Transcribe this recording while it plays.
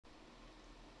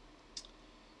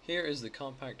Here is the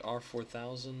Compaq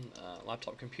R4000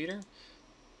 laptop computer,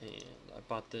 and I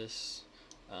bought this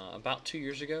about 2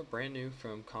 years ago, brand new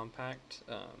from Compaq,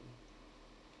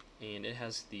 and it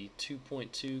has the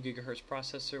 2.2 gigahertz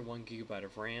processor, 1 gigabyte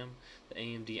of RAM, the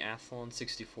AMD Athlon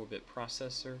 64-bit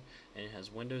processor, and it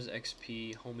has Windows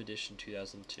XP Home Edition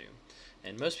 2002.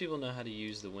 And most people know how to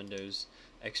use the Windows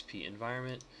XP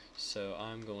environment, so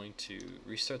I'm going to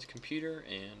restart the computer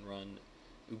and run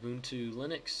Ubuntu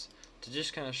Linux to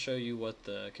just kind of show you what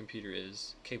the computer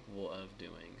is capable of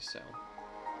doing. So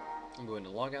I'm going to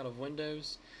log out of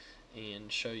Windows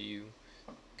and show you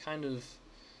kind of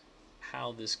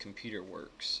how this computer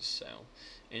works. So,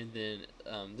 and then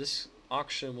this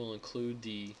auction will include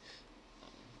the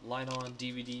Light-On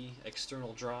DVD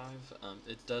external drive.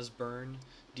 It does burn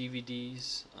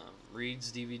DVDs,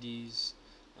 reads DVDs,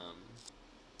 um,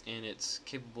 and it's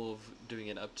capable of doing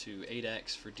it up to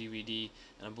 8x for DVD,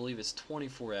 and I believe it's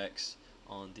 24x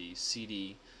on the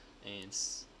CD, and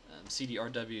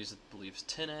CDRWs I believe is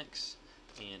 10x,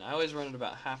 and I always run it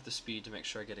about half the speed to make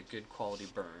sure I get a good quality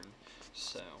burn.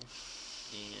 So,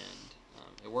 and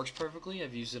it works perfectly.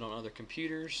 I've used it on other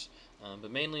computers, but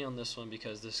mainly on this one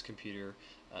because this computer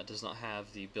does not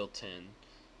have the built-in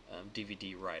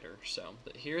DVD writer. So,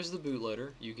 but here's the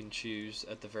bootloader. You can choose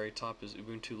at the very top is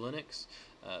Ubuntu Linux,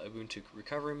 Ubuntu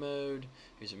Recovery Mode.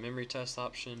 Here's a memory test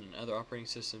option, and other operating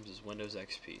systems is Windows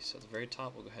XP. So at the very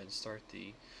top, we'll go ahead and start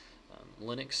the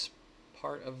Linux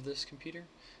part of this computer.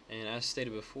 And as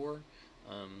stated before,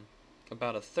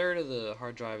 about a third of the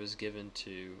hard drive is given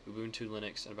to Ubuntu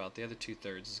Linux, and about the other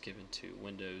 2/3 is given to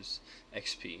Windows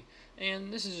XP.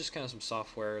 And this is just kind of some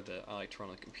software that I like to run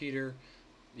on the computer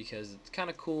because it's kind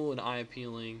of cool and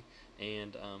eye-appealing,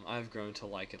 and I've grown to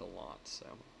like it a lot.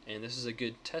 So, and this is a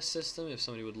good test system if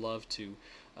somebody would love to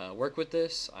work with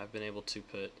this. I've been able to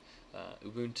put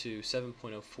Ubuntu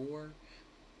 7.04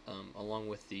 along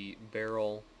with the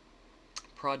Beryl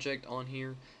project on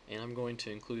here, and I'm going to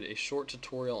include a short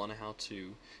tutorial on how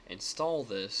to install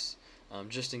this,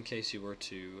 just in case you were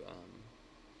to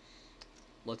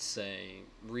let's say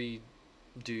redo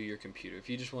your computer. If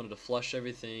you just wanted to flush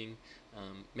everything,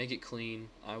 make it clean,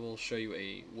 I will show you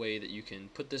a way that you can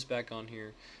put this back on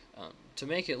here to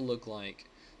make it look like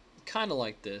kind of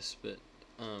like this, but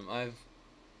I've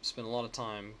spent a lot of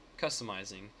time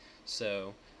customizing,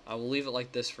 so I will leave it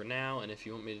like this for now, and if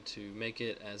you want me to make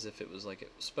it as if it was like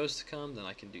it was supposed to come, then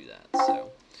I can do that.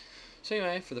 So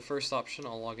anyway, for the first option,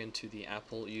 I'll log into the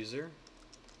Apple user,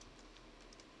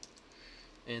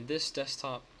 and this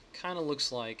desktop kind of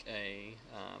looks like a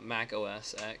Mac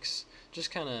OS X,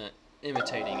 just kind of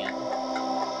imitating it.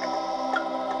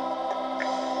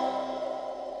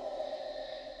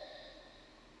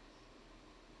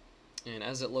 And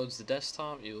as it loads the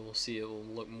desktop, you will see it will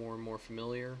look more and more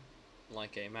familiar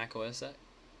like a Mac OS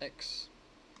X.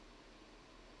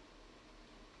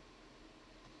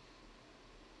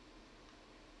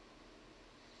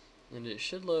 And it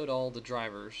should load all the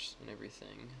drivers and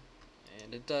everything.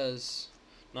 And it does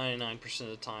 99% of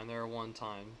the time. There are one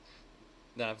time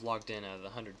that I've logged in out of the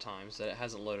 100 times that it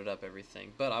hasn't loaded up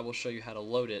everything, but I will show you how to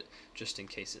load it just in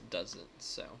case it doesn't.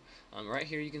 So right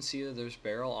here you can see that there's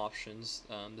Beryl options.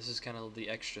 This is kind of the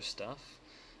extra stuff,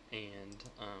 and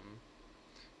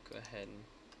go ahead and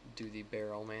do the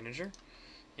Beryl manager,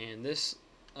 and this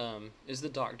is the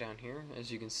dock down here.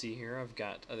 As you can see here, I've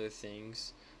got other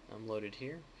things loaded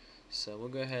here. So we'll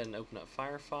go ahead and open up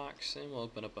Firefox, and we'll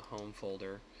open up a home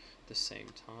folder at the same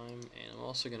time, and I'm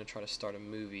also going to try to start a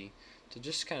movie to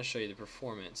just kind of show you the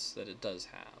performance that it does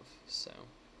have. So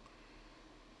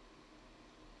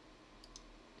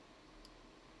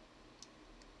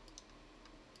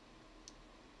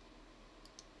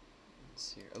let's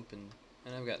see here, open,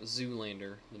 and I've got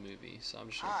Zoolander, the movie, so I'm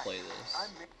just going to play this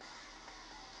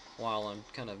while I'm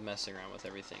kind of messing around with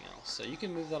everything else. So you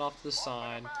can move that off to the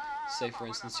side. Say for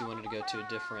instance you wanted to go to a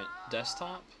different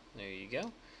desktop. There you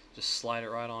go. Just slide it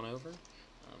right on over.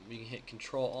 You can hit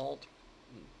Control-Alt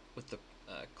with the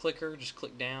clicker. Just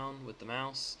click down with the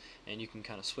mouse, and you can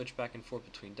kind of switch back and forth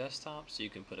between desktops. So you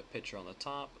can put a picture on the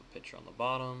top, a picture on the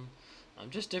bottom.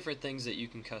 Just different things that you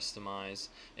can customize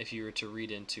if you were to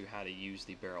read into how to use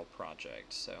the Beryl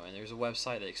project. So, and there's a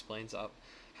website that explains up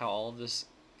how all of this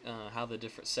how the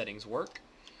different settings work.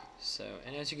 So,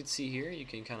 and as you can see here, you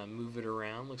can kind of move it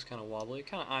around. Looks kind of wobbly,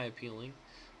 kind of eye appealing.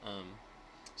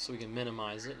 So we can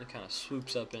minimize it, and it kind of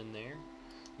swoops up in there.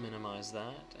 Minimize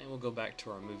that, and we'll go back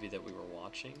to our movie that we were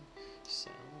watching.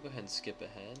 So we'll go ahead and skip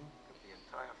ahead,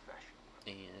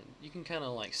 and you can kind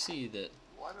of like see that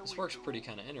this works pretty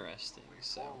kind of interesting.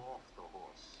 So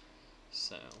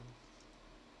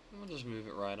we'll just move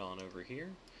it right on over here.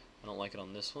 I don't like it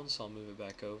on this one, so I'll move it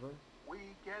back over. We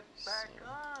get back So,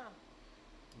 on.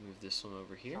 move this one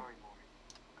over here. Sorry, Maury.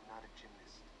 I'm not a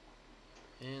gymnast.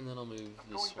 And then I'll move I'm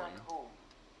this going one back home.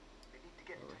 I need to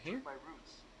get in over touch here. with my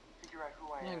roots. Figure out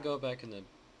who I And I am. can go back and See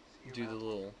do you the around.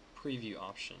 little preview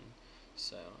option.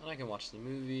 So, and I can watch the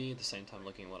movie at the same time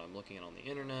looking at what I'm looking at on the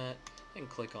internet. I can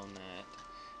click on that.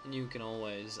 And you can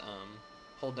always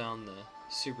hold down the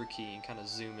super key and kind of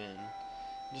zoom in. And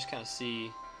just kind of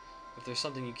see if there's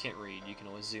something you can't read, you can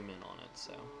always zoom in on it.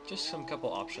 So, just some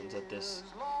couple options that this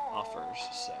offers.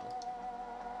 So,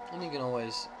 and you can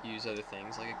always use other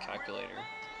things like a calculator.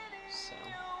 So,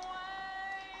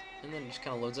 and then it just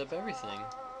kind of loads up everything.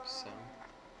 So,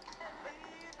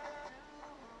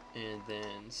 and then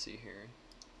let's see here,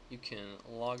 you can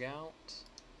log out.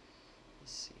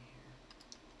 Let's see here.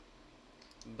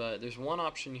 But there's one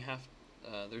option you have.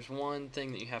 There's one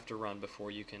thing that you have to run before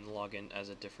you can log in as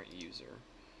a different user.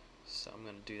 So I'm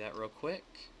going to do that real quick.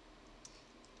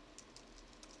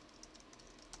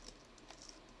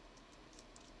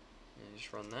 And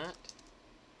just run that.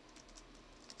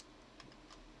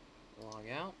 Log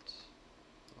out.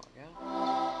 Log out.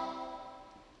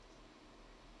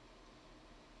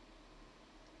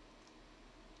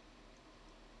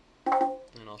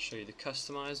 And I'll show you the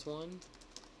customized one.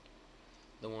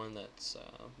 The one that's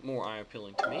more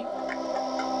eye-appealing to me.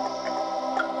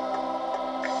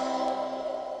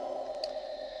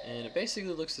 And it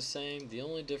basically looks the same. The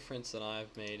only difference that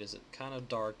I've made is it kind of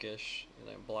darkish,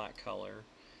 black color,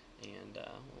 and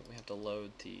we have to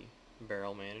load the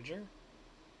Beryl manager.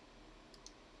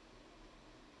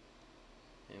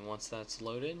 And once that's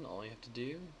loaded, all you have to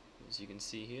do is you can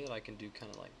see here that I can do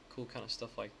kind of like cool kind of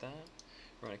stuff like that.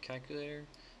 Run a calculator,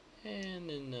 and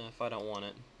then if I don't want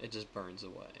it, it just burns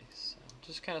away. So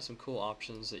just kind of some cool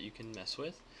options that you can mess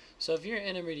with. So if you're an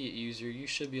intermediate user, you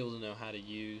should be able to know how to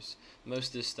use most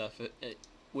of this stuff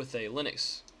with a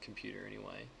Linux computer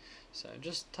anyway. So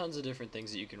just tons of different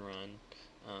things that you can run.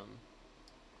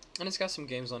 And it's got some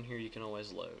games on here you can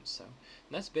always load. So and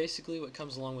that's basically what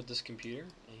comes along with this computer.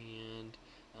 And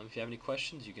if you have any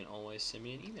questions, you can always send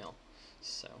me an email.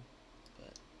 So,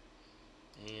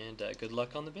 and good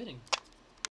luck on the bidding.